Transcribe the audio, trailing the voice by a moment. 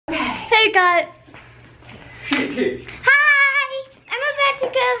we got... Hi! I'm about to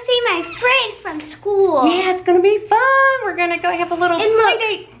go see my friend from school. Yeah, it's gonna be fun. We're gonna go have a little play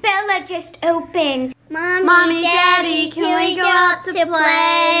date. Bella just opened. Mommy, Daddy, can we go out to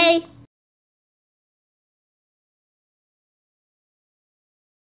play?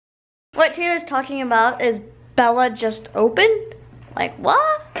 What Taylor's talking about is Bella just opened. Like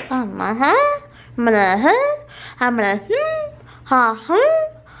what?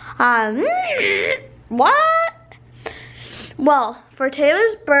 What? Well, for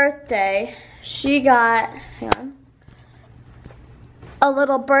Taylor's birthday, she got, hang on, a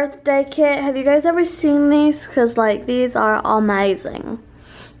little birthday kit. Have you guys ever seen these? Because like these are amazing.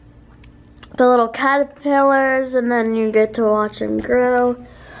 The little caterpillars, and then you get to watch them grow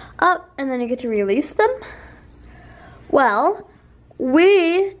up, and then you get to release them. Well,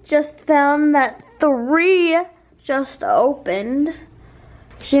 we just found that 3 just opened.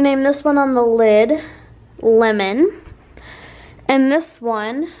 She named this one on the lid Lemon, and this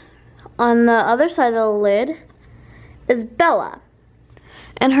one on the other side of the lid is Bella.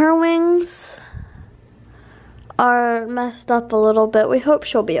 And her wings are messed up a little bit. We hope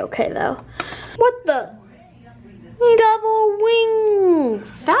she'll be okay though. What the? Double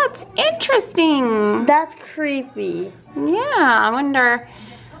wings. That's interesting. That's creepy. Yeah, I wonder,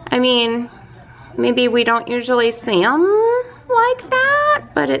 I mean, maybe we don't usually see them like that,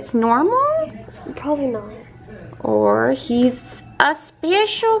 but it's normal? Probably not. Or he's a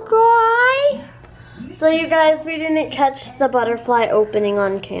special guy? So you guys, we didn't catch the butterfly opening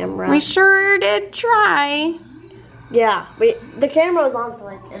on camera. We sure did try. Yeah, the camera was on for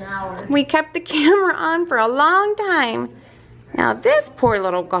like an hour. We kept the camera on for a long time. Now this poor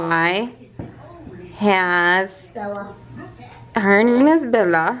little guy has, Bella. her name is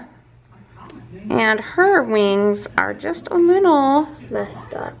Bella, and her wings are just a little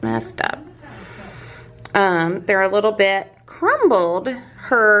Messed up. They're a little bit crumbled.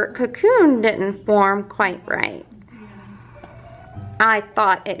 Her cocoon didn't form quite right. I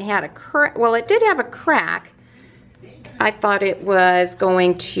thought it had a crack. Well, it did have a crack. I thought it was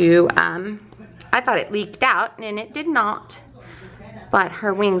going to, I thought it leaked out, and it did not. But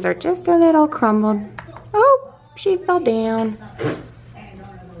her wings are just a little crumbled. Oh, she fell down.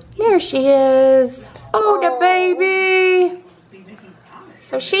 There she is. Oh, the baby.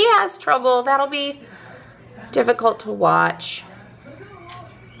 So she has trouble. That'll be difficult to watch.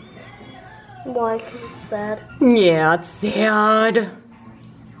 Why? 'Cause it's sad. Yeah, it's sad.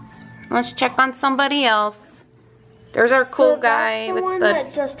 Let's check on somebody else. There's our cool guy that's the with one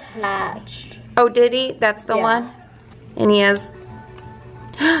that just hatched. Oh, did he? That's the Yeah. one? And he has...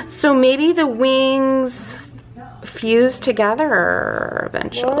 So maybe the wings fuse together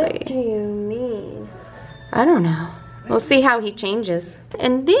eventually. What do you mean? I don't know. We'll see how he changes.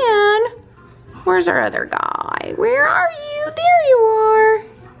 And then, where's our other guy? Where are you? There you are.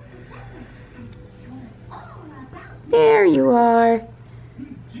 There you are.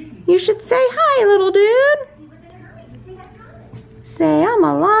 You should say hi, little dude. Say, I'm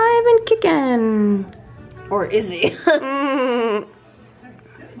alive and kicking. Or is he?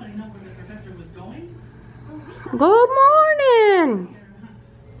 Good morning.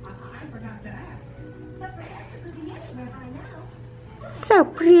 So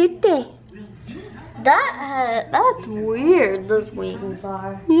pretty. That's weird, those wings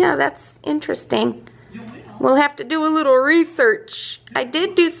are. Yeah, that's interesting. We'll have to do a little research. I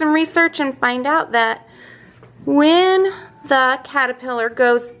did do some research and find out that when the caterpillar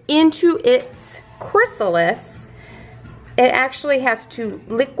goes into its chrysalis, it actually has to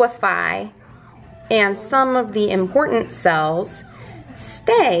liquefy, and some of the important cells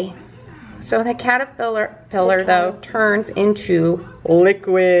stay. So the caterpillar though turns into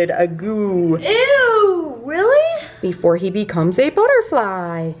liquid, a goo. Ew, really? Before he becomes a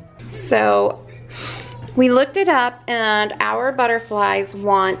butterfly. So we looked it up, and our butterflies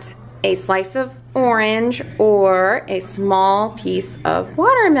want a slice of orange or a small piece of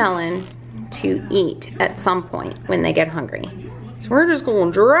watermelon to eat at some point when they get hungry. So we're just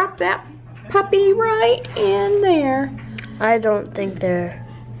going to drop that puppy right in there. I don't think they're...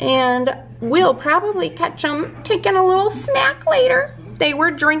 And we'll probably catch them taking a little snack later. They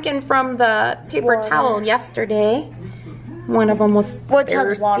were drinking from the paper towel yesterday. One of them was Which has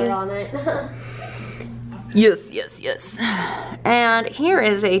thirsty. water on it. Yes, yes, yes. And here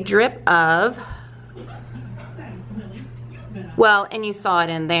is a drip of, well, and you saw it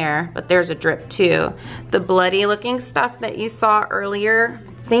in there, but there's a drip too. The bloody looking stuff that you saw earlier,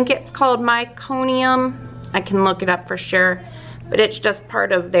 I think it's called meconium. I can look it up for sure, but it's just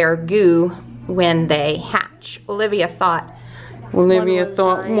part of their goo when they hatch. Olivia thought Olivia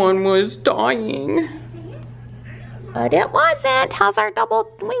thought one was dying. But it wasn't. How's our double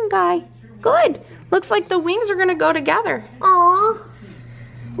wing guy? Good. Looks like the wings are gonna go together. Aww.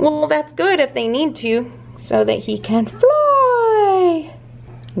 Well, that's good if they need to, so that he can fly.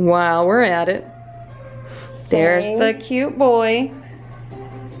 While we're at it, there's the cute boy.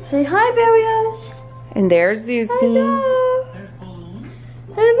 Say hi, Barrios. And there's Zuzi. Hello.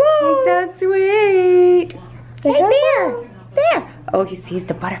 Hello. He's so sweet. Say Hey, hello. Bear. Oh, he sees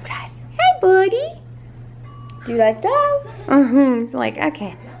the butterflies. Hi, buddy. Do you like dogs? He's like,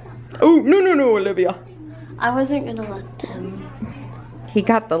 okay. Oh, no, Olivia. I wasn't gonna let him. He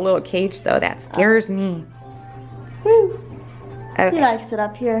got the little cage, though. That scares me. Woo. Okay. He likes it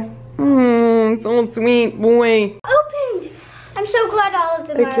up here. So sweet boy. Opened. I'm so glad all of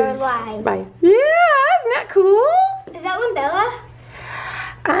them are alive. Bye. Yeah, isn't that cool? Is that one Bella?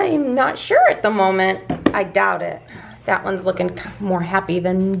 I'm not sure at the moment. I doubt it. That one's looking more happy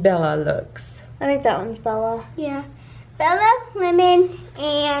than Bella looks. I think that one's Bella. Yeah. Bella, Lemon,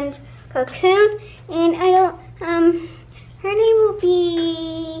 and Cocoon, and I don't, her name will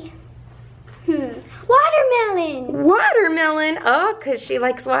be, Watermelon. Watermelon. Oh, because she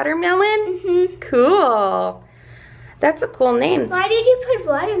likes watermelon? Mm-hmm. Cool. That's a cool name. Why did you put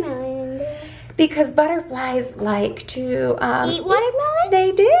watermelon in there? Because butterflies like to Eat watermelon?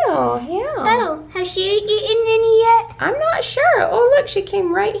 They do, yeah. Oh, has she eaten any yet? I'm not sure. Oh, look, she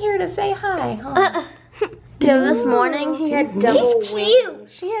came right here to say hi. Huh? This morning he had double She's wings. cute.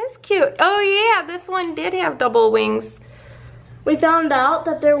 She is cute. Oh, yeah, this one did have double wings. We found out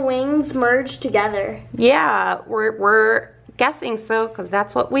that their wings merged together. Yeah, we're guessing so because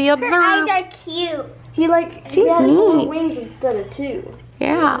that's what we Her observed. eyes are cute. He She's has four neat. wings instead of two.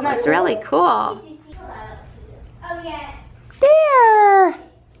 Yeah, it's really cool. Oh, yeah. There.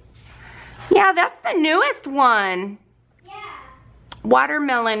 Yeah, that's the newest one. Yeah.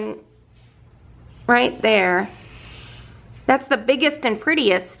 Watermelon right there. That's the biggest and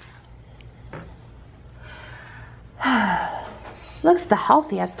prettiest. Looks the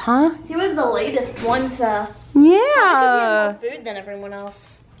healthiest, huh? He was the latest one to. Yeah. More food than everyone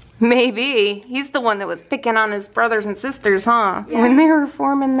else. Maybe. He's the one that was picking on his brothers and sisters, huh? Yeah. When they were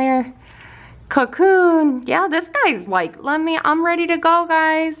forming their cocoon. Yeah, this guy's like, I'm ready to go,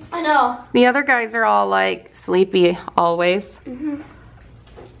 guys. I know. The other guys are all like sleepy always.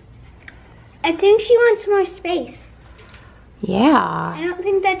 I think she wants more space. Yeah. I don't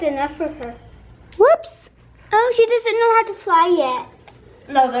think that's enough for her. Whoops. Oh, she doesn't know how to fly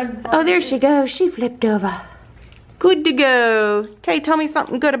yet. No, they're. Oh, there she goes. She flipped over. Good to go. Tay, tell me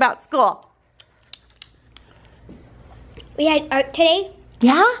something good about school. We had art today.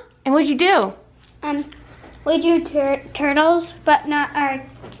 Yeah? And what'd you do? We drew turtles, but not our,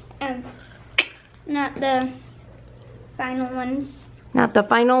 not the final ones. Not the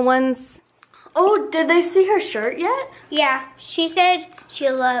final ones? Oh, did they see her shirt yet? Yeah, she said she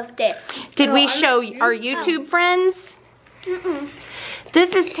loved it. Did we show our YouTube friends?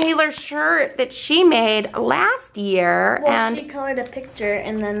 This is Taylor's shirt that she made last year. Well, and she colored a picture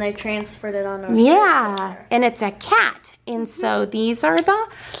and then they transferred it on her yeah, and it's a cat. And so these are the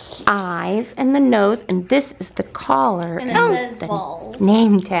eyes and the nose, and this is the collar. And it says the balls.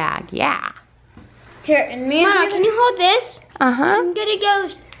 name tag, yeah. Here, and me and Mama, can you hold this? Uh-huh. I'm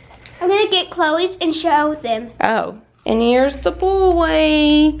gonna get Chloe's and show them. Oh, and here's the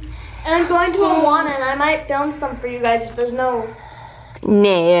boy. And I'm going to Awana and I might film some for you guys if there's no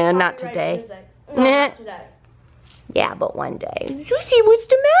Nah, not copyright today. music. No, Nah. not today. Yeah, but one day. Susie, what's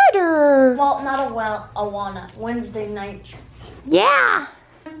the matter? Well, not Awana. Wednesday night. Yeah.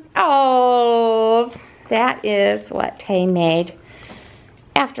 Oh, that is what Tay made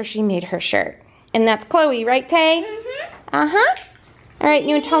after she made her shirt. And that's Chloe, right, Tay? Uh-huh. All right,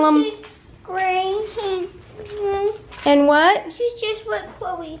 you tell them. She's gray And what? she's just like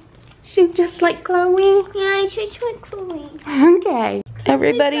Chloe. She just like Chloe? Yeah, she's just like Chloe. Okay.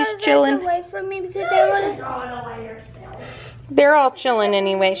 Everybody's Please go chilling. away from me because I want to. They're all chilling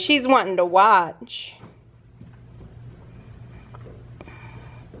anyway. She's wanting to watch.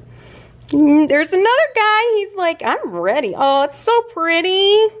 There's another guy. He's like, I'm ready. Oh, it's so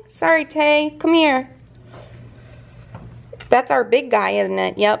pretty. Sorry, Tay. Come here. That's our big guy, isn't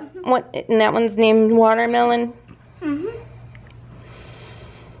it? Yep. What? And that one's named Watermelon.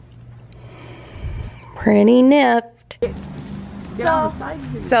 Pretty nift.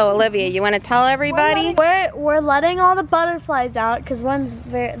 So Olivia, you want to tell everybody? We're letting all the butterflies out because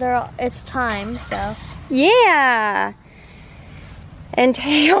it's time. So Yeah. And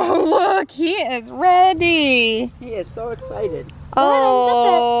Tay, look, he is ready. He is so excited.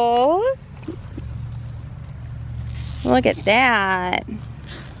 Oh. Look at that.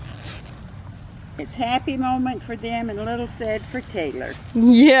 It's happy moment for them and a little sad for Taylor.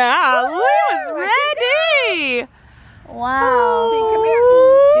 Yeah, Leo's ready. Wow. See, come here.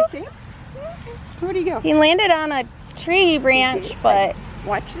 Do you see him? Where'd he go? He landed on a tree branch, but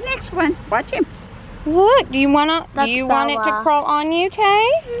Watch the next one. Watch him. look, do you want it That's to Bella. crawl on you, Tay?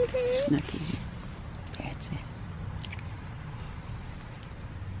 Snooky. That's it.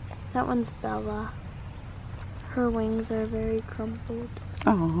 That one's Bella. Her wings are very crumpled.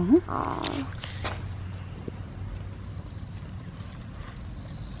 Oh. Aww.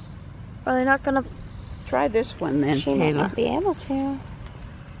 Are they not gonna? Try this one then, She might Taylor. not be able to.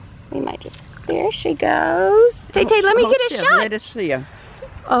 We might just, there she goes. Tay Tay, let me Hold get a still. shot. Let us see her.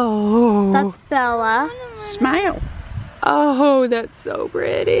 Oh. That's Bella. Smile. Oh, that's so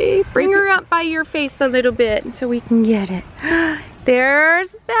pretty. Bring her up by your face a little bit so we can get it.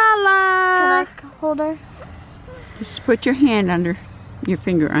 There's Bella. Can I hold her? Just put your hand under, your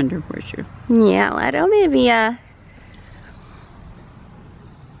finger under where she. Yeah, let Olivia.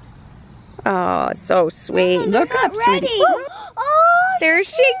 Oh, so sweet. Look up, Ready. sweetie. Oh, There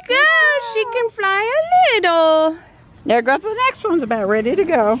she goes. She can fly a little. There goes the next one's about ready to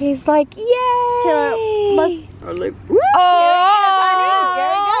go. He's like, yay. Woo!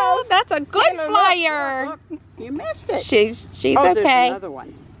 Oh, that's a good Taylor, look, flyer. look, look. You missed it. She's Oh, there's okay. another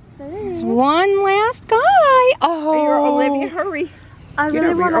one. There's one last guy. Oh, Here, Olivia, hurry. I Get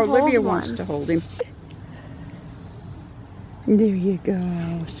really over want here. to hold Olivia one. wants to hold him. There you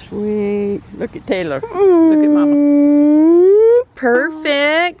go. Sweet. Look at Taylor. Look at Mama.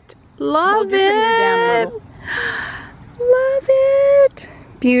 Perfect. Love Hold your finger down a it. little. Love it.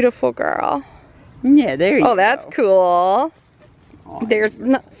 Beautiful girl. Yeah, there you go. Oh, that's cool. There's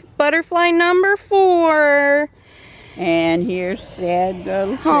butterfly number 4. And here's sad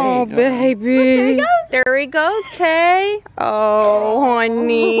little Oh, Taylor. baby. There he goes, Tay. Oh,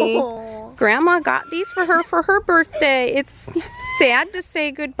 honey. Oh. Grandma got these for her birthday. It's sad to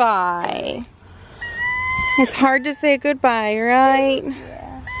say goodbye. It's hard to say goodbye, right?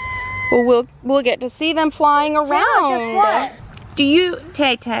 Yeah. Well, we'll get to see them flying around. Guess what? Do you,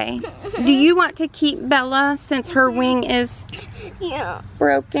 Tay Tay, do you want to keep Bella since her wing is Yeah.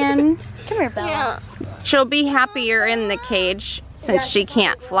 broken? Come here, Bella. She'll be happier in the cage since she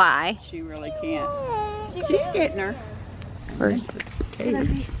can't fly. She really can't. She's getting her. Gotta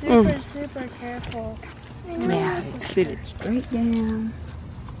be super careful. Yeah. Sit it straight down.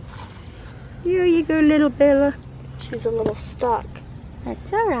 Here you go, little Bella. She's a little stuck.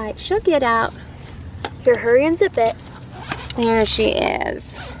 That's all right. She'll get out. Here, hurry and zip it. There she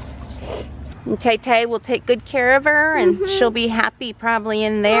is. And Tay Tay will take good care of her, and she'll be happy probably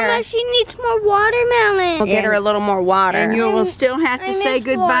in there. Mama, she needs more watermelon. We'll get her a little more water. And you will still have to say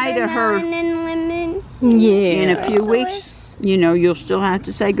goodbye to her Watermelon and lemon. Yeah. in a few weeks. You know, you'll still have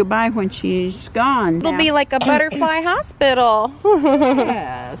to say goodbye when she's gone. It'll be like a butterfly hospital.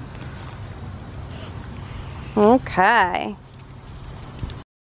 Yes. Okay.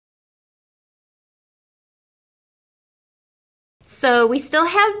 So we still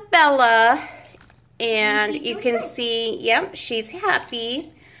have Bella, and you can see, yep, she's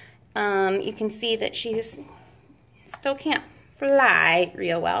happy. You can see that she's still can't fly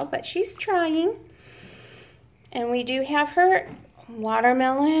real well, but she's trying. And we do have her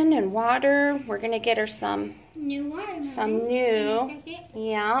watermelon and water. We're gonna get her some New watermelon. some new.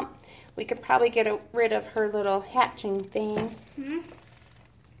 Yeah. We could probably get rid of her little hatching thing.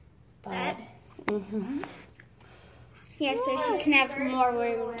 But, Yeah, so she can have more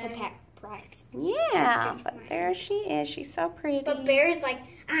room to pack products. yeah, but there she is. She's so pretty. But Bear's like,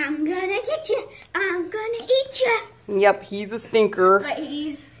 I'm gonna get you. I'm gonna eat you. Yep, he's a stinker. But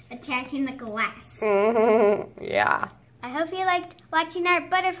he's attacking the glass. Yeah. I hope you liked watching our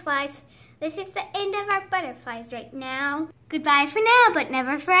butterflies. This is the end of our butterflies right now. Goodbye for now, but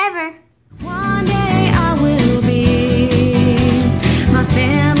never forever.